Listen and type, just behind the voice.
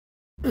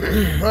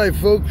Hi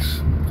folks,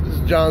 this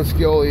is John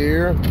Skelly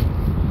here,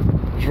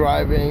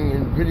 driving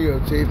and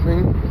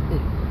videotaping.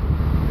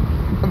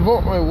 I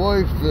bought my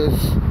wife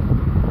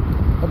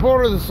I bought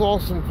her this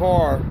awesome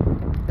car,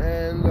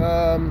 and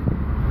I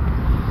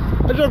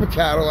drive a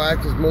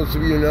Cadillac, as most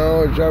of you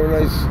know. I drive a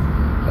nice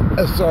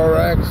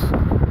SRX,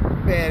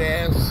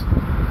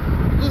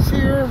 badass. This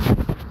here,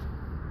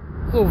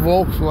 little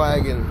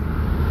Volkswagen.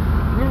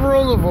 Never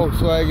owned a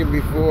Volkswagen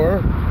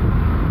before,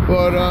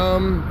 but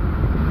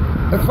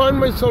I find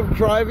myself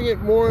driving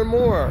it more and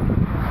more.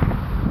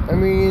 I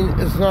mean,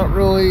 it's not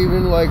really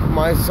even like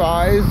my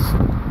size.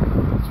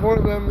 It's one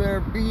of them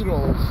there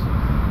Beetles.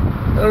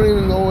 I don't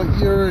even know what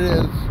year it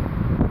is.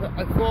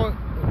 I thought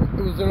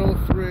it was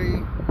an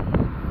 03.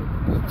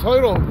 The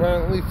title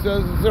apparently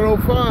says it's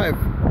an 05.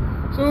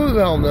 So who the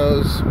hell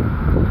knows?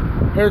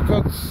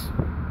 Haircut's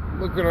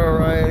looking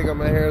alright. I got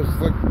my hair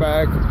slicked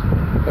back.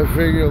 I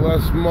figure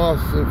less muss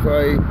if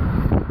I,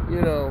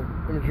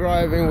 I'm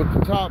driving with the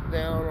top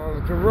down on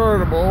a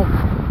convertible.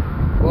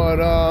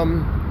 But I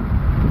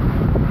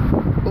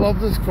love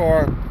this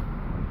car,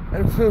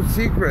 and it's no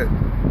secret.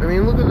 I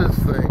mean, look at this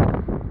thing.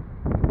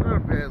 Not a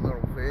bad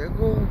little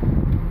vehicle.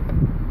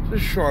 It's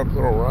a sharp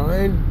little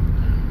ride.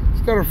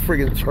 It's got a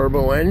friggin'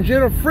 turbo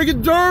engine. A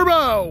friggin'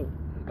 turbo!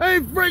 Hey,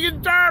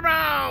 friggin'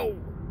 turbo!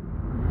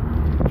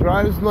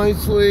 Drives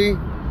nicely.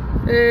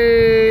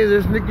 Hey,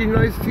 there's Nicky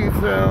Nice Teeth's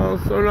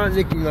house. Oh, not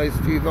Nicky Nice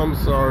Teeth, I'm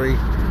sorry.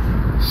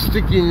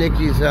 Sticky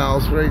Nicky's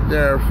house right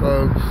there,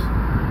 folks.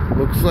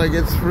 Looks like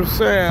it's for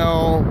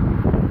sale.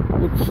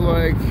 Looks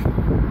like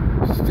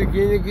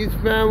Sticky Nicky's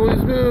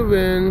family's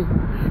moving.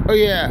 Oh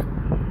yeah,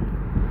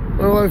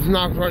 my wife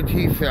knocked my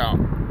teeth out.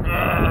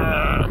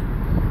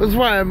 That's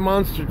why I have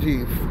monster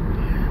teeth.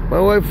 My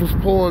wife was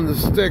pulling the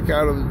stick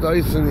out of the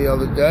Dyson the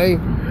other day.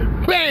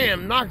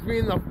 Bam! Knocked me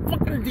in the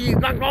fucking teeth.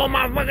 Knocked all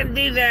my fucking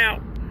teeth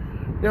out.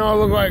 Now I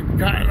look like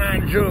Cotton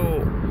Eye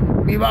Joe.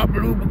 Bebop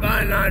Blue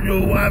Cotton Eye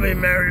Joe. I've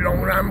been married a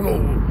long time ago.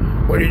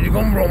 Where did you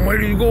come from? Where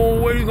did you go?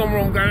 Where did you come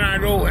from, Cotton Eye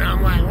Joe? And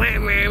I'm like, wah.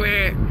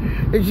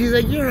 And she's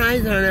like, your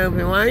eyes aren't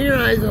open. Why are your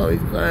eyes always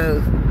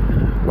closed?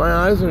 My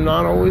eyes are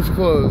not always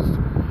closed.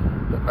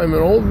 I'm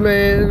an old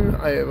man.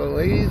 I have a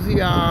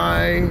lazy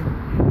eye.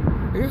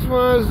 I guess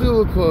my eyes do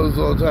look closed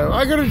all the time.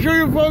 I gotta show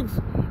you folks,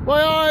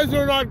 my eyes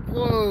are not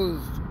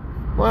closed.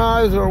 My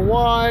eyes are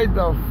wide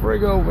the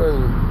frig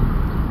open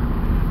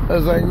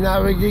as I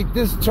navigate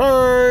this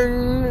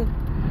turn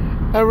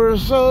ever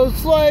so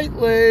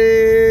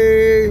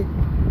slightly.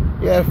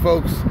 Yeah,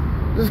 folks,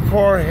 this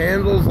car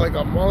handles like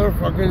a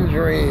motherfucking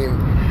dream.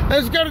 And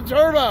it's got a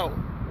turbo.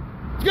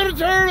 It's got a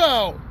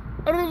turbo.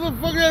 I don't know what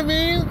the fuck that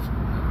means,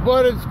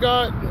 but it's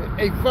got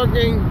a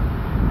fucking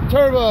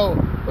turbo.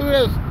 Look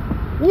at this.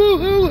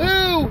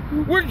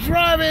 Woo-hoo-hoo! We're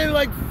driving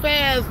like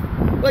fast,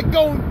 like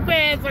going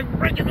fast, like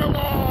breaking the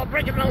law,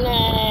 breaking the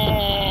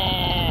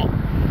law.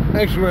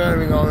 Actually, we're not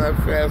even going that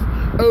fast.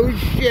 Oh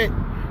shit!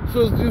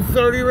 Supposed to do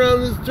 30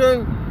 around this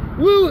turn.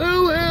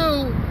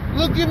 Woo-hoo-hoo!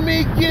 Look at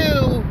me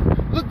go!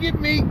 Look at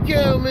me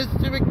go,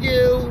 Mr.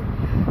 McGill!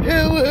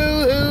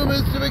 Hoo-hoo-hoo,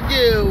 Mr.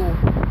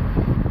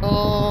 McGill!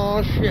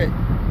 Oh shit!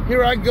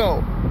 Here I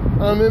go.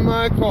 I'm in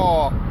my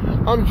car.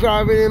 I'm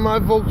driving in my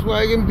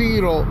Volkswagen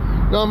Beetle.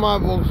 Not my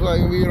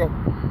Volkswagen Beetle.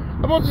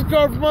 I bought this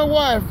car for my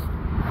wife.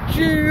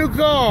 She needed a new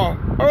car.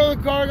 Our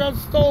other car got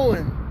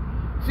stolen.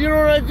 So you know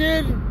what I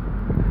did?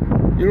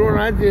 You know what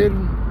I did?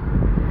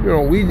 You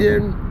know what we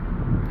did?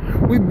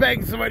 We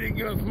begged somebody to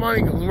give us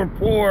money because we're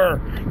poor.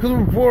 Because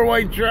we're poor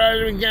white trash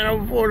and we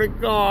can't afford a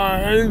car.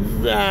 And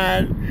it's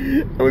sad.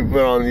 And we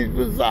put on these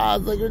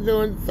facades like we're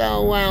doing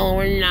so well.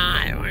 We're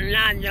not. We're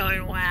not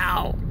doing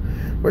well.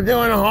 We're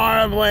doing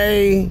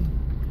horribly.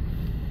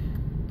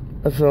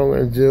 That's what I'm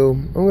going to do.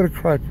 I'm going to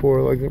cry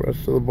poor like the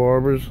rest of the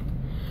barbers.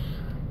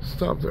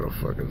 Stopped at a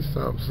fucking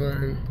stop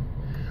sign.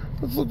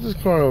 Let's look this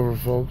car over,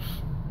 folks.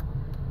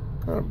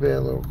 Not a bad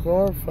little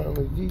car.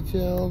 Finely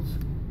detailed.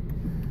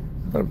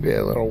 Not a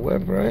bad little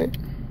whip, right?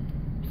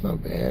 It's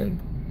not bad.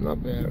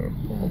 Not bad at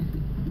all.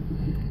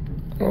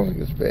 I don't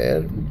think it's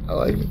bad. I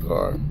like the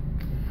car.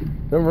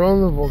 Never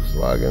owned the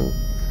Volkswagen.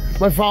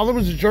 My father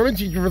was a German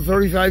teacher for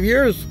 35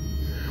 years.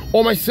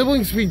 All my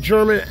siblings speak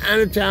German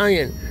and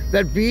Italian.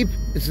 That beep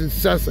is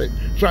incessant.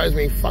 Drives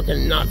me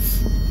fucking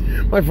nuts.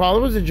 My father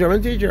was a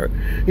German teacher.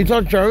 He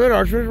taught German at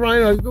Archbishop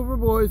Ryan High School for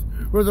boys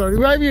for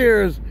 35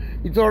 years.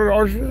 He taught at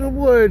Archbishop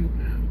Wood,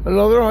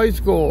 another high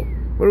school,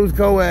 but it was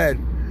co-ed.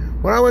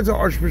 When I went to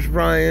Archbishop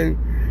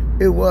Ryan,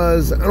 it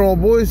was an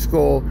all-boys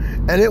school,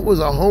 and it was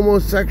a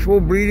homosexual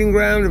breeding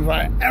ground if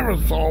I ever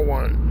saw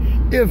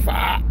one. If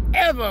I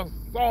ever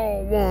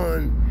saw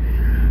one.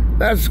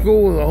 That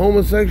school was a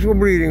homosexual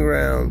breeding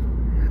ground.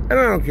 And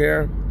I don't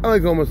care. I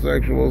like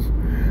homosexuals.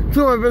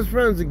 Two of my best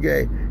friends are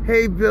gay.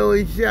 Hey,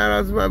 Billy. Shout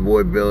out to my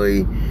boy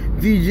Billy.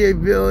 DJ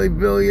Billy.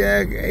 Billy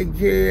Yak,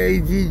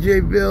 a.k.a.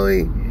 DJ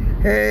Billy.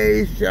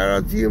 Hey, shout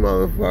out to you,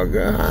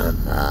 motherfucker.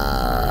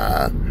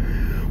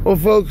 Well,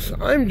 folks,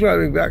 I'm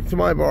driving back to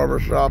my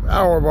barbershop.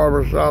 Our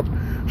barbershop.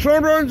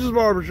 Sean Burns'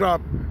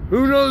 barbershop.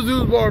 Who knows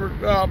whose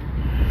barbershop?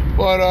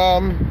 But,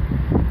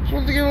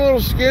 supposed to get a little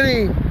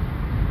skinny.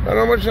 I don't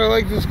know how much I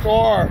like this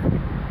car.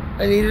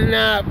 I need a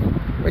nap.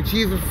 My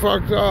teeth are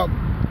fucked up.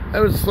 I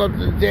haven't slept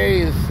in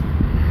days.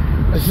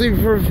 I sleep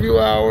for a few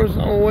hours.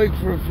 I'm awake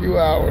for a few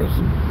hours.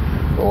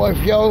 My wife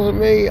yells at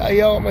me. I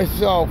yell at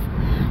myself.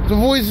 The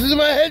voices in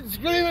my head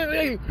scream at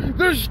me.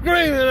 They're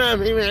screaming at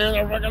me, man.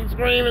 They're fucking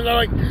screaming. They're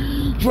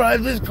like,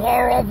 drive this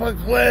car off a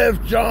cliff,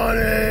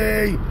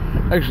 Johnny.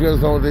 Actually,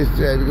 that's not what they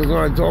said, because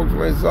when I talk to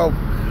myself,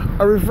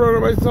 I refer to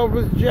myself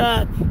as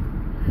Jack.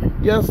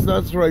 Yes,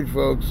 that's right,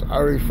 folks. I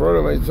refer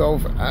to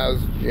myself as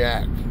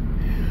Jack.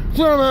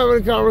 So I'm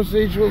having a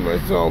conversation with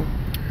myself,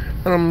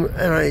 and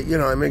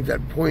I make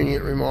that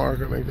poignant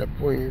remark. I make that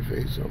poignant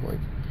face. I'm like,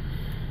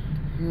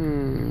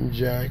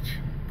 Jack.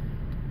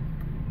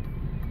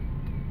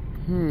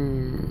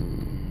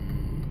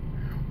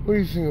 What do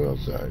you think about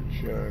that,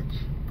 Jack?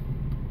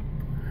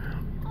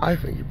 I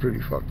think you're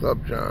pretty fucked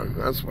up, John.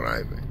 That's what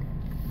I think.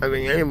 I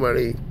think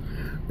anybody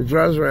that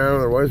drives around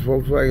in their white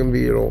Volkswagen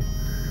Beetle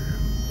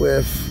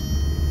with,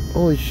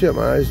 holy shit,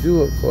 my eyes do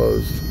look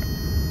closed.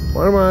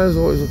 Why do my eyes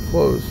always look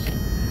closed?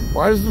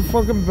 Why does the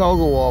fucking bell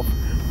go off?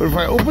 But if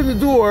I open the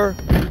door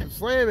and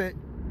slam it,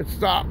 it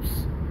stops.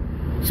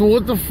 So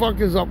what the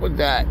fuck is up with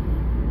that?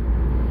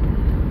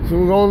 So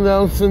we're going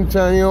down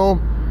Centennial.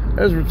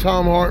 There's where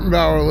Tom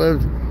Hartenbauer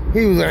lived.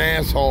 He was an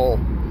asshole.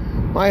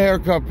 My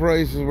haircut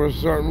prices were a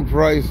certain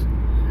price.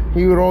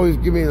 He would always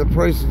give me the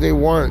price that they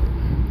want.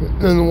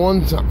 And the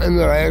one time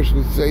that I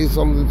actually say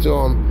something to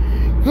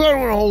him, because I don't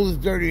want to hold his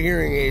dirty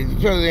hearing aids. He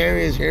tries to hand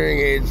me his hearing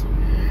aids.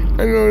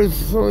 I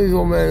noticed some of these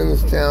old men in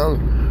this town,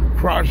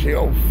 crotchety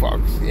old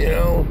fucks, you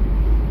know.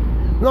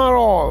 Not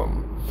all of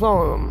them, some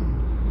of them.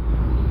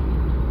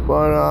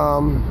 But,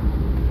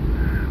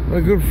 my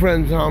good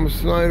friend Tom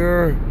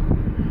Snyder,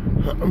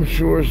 I'm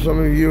sure some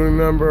of you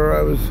remember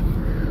I was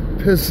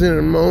pissing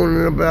and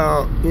moaning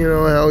about, you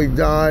know, how he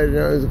died and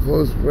how he's a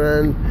close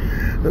friend.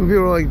 And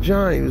people were like,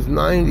 John, he was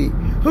 90.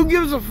 Who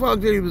gives a fuck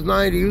that he was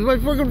 90? He was my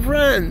fucking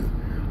friend.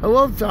 I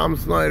love Tom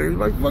Snyder. He's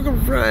my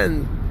fucking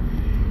friend.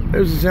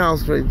 There's his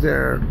house right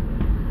there.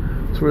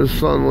 That's where his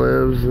son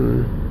lives,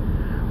 and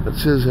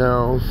that's his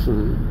house,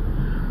 and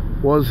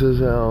was his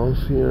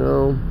house, you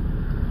know.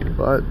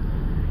 But,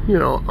 you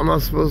know, I'm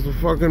not supposed to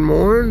fucking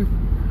mourn.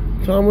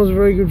 Tom was a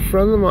very good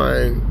friend of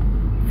mine.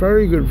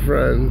 Very good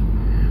friend.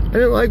 I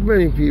didn't like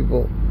many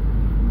people.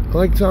 I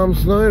liked Tom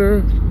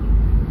Snyder.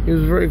 He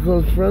was a very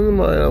close friend of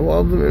mine. I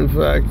loved him, in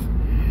fact.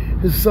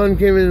 His son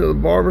came into the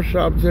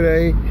barbershop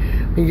today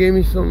and gave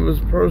me some of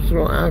his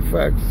personal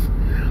affects.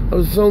 I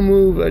was so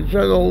moved. I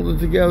tried to hold it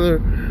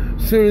together.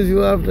 As soon as he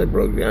left, I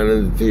broke down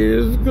into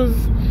tears because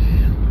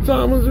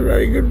Tom was a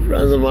very good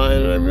friend of mine,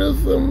 and I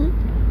miss him.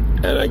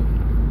 And I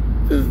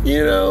just,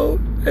 you know,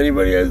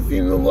 anybody I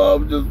seem to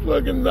love just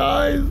fucking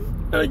dies.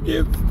 And I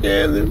can't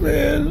stand it,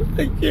 man.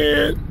 I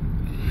can't.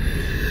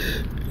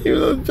 Even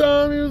though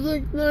Tom, he was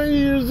like 90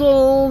 years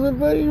old,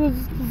 but he was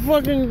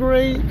fucking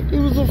great. He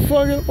was a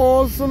fucking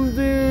awesome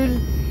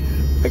dude.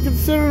 I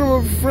considered him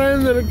a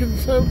friend and a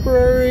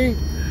contemporary.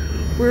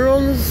 We were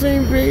on the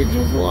same page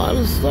with a lot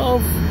of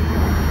stuff.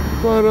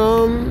 But,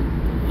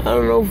 I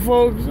don't know,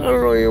 folks. I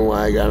don't know even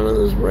why I got into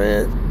this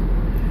rant.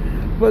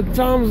 But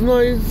Tom's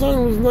nice.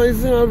 Son was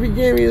nice enough. He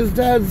gave me his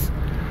dad's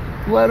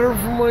letter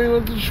from when he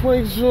went to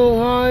Schwenksville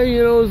High.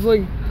 You know, it was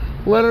like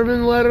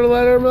Letterman,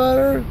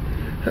 letter.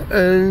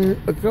 And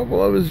a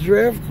couple of his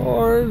draft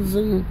cards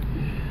and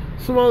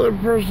some other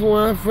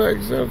personal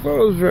affects. I thought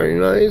it was very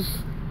nice.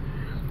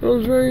 It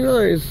was very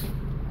nice.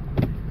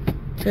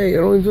 Hey, it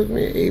only took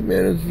me 8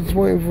 minutes and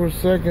 24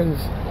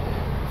 seconds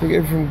to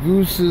get from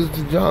Goose's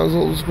to John's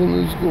Old School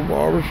New School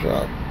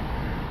Barbershop.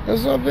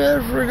 That's not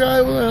bad for a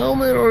guy with a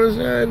helmet on his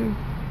head.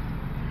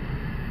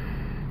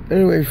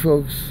 Anyway,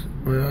 folks,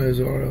 my eyes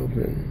are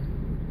open.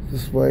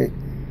 Despite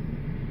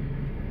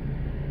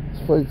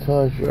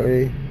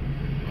contrary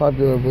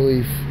popular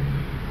belief,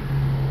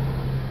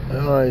 my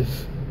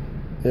eyes,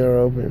 they are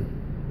open.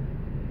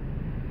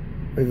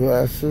 My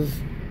glasses,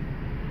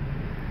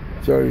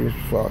 dirty as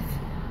fuck.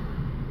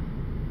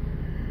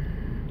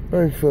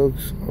 Alright,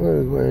 folks, I'm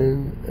gonna go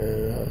in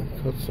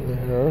and cut some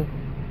hair.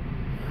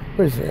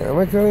 Wait a second, am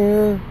I cutting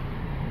hair?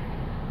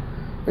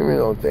 Let me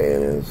know what day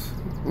it is.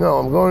 No,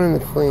 I'm going in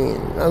to clean.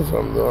 That's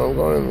what I'm doing. I'm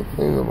going in to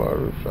clean the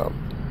barbershop.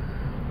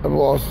 I've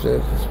lost it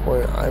at this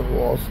point. I've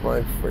lost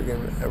my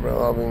friggin'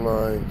 ever-loving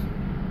mind.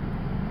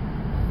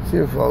 See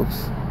you, folks.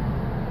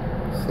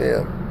 See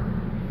ya.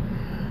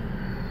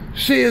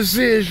 See ya.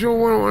 Sure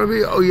want to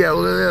be. Oh, yeah,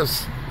 look at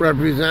this.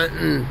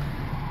 Representing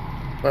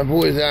my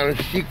boys out in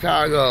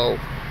Chicago.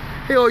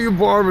 Hey, all you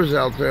barbers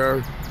out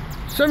there.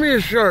 Send me a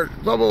shirt,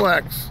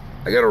 XX.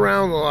 I get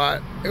around a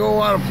lot. I go a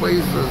lot of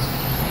places.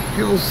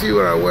 People see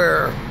what I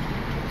wear.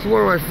 It's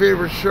one of my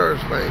favorite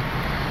shirts, my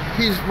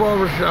Peace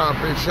Barbershop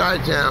in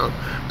Chi-Town.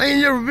 I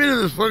ain't never been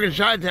to this fucking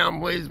Chi-Town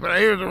place, but I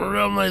hear it's a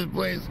real nice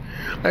place.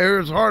 I hear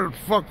it's hard as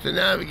fuck to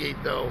navigate,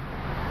 though.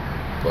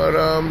 But,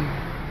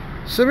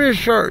 send me a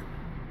shirt.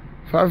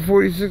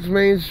 546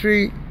 Main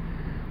Street,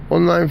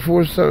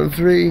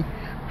 19473,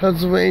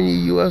 Pennsylvania,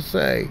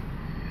 USA.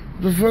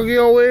 What the fuck are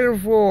y'all waiting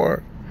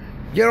for?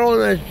 Get on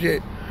that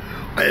shit.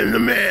 I am the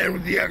man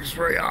with the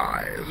X-ray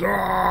eyes.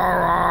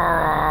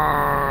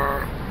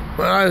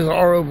 My eyes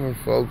are open,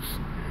 folks,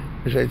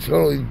 which I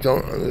totally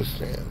don't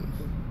understand.